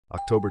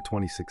October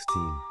 2016.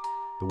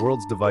 The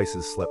world's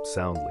devices slept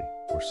soundly,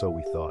 or so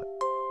we thought.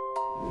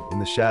 In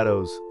the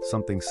shadows,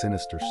 something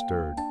sinister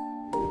stirred.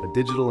 A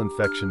digital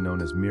infection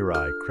known as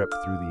Mirai crept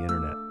through the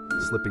internet,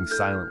 slipping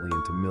silently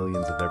into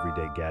millions of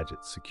everyday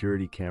gadgets,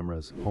 security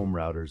cameras, home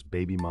routers,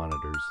 baby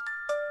monitors.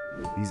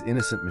 These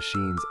innocent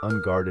machines,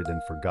 unguarded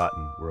and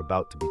forgotten, were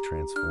about to be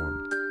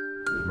transformed.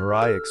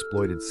 Mirai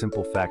exploited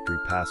simple factory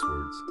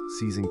passwords,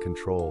 seizing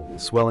control,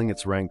 swelling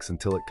its ranks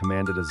until it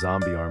commanded a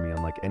zombie army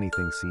unlike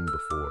anything seen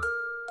before.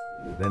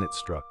 Then it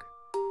struck.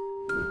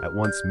 At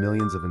once,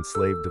 millions of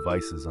enslaved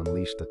devices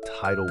unleashed a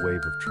tidal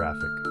wave of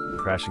traffic,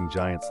 crashing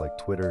giants like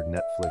Twitter,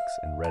 Netflix,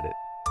 and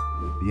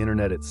Reddit. The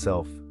internet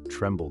itself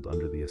trembled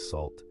under the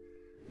assault.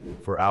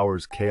 For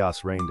hours,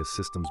 chaos reigned as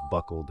systems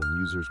buckled and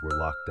users were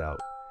locked out.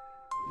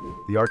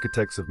 The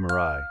architects of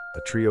Mirai,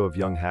 a trio of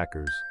young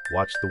hackers,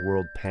 watched the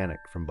world panic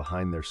from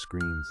behind their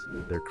screens,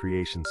 their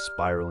creations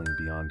spiraling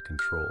beyond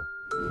control.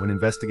 When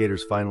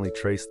investigators finally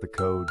traced the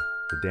code,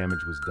 the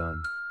damage was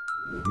done.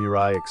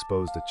 Mirai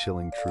exposed a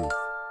chilling truth.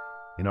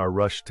 In our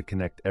rush to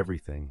connect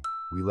everything,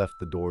 we left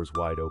the doors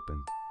wide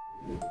open.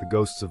 The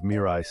ghosts of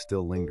Mirai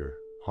still linger,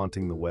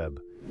 haunting the web,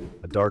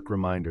 a dark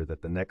reminder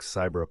that the next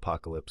cyber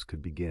apocalypse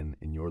could begin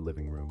in your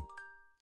living room.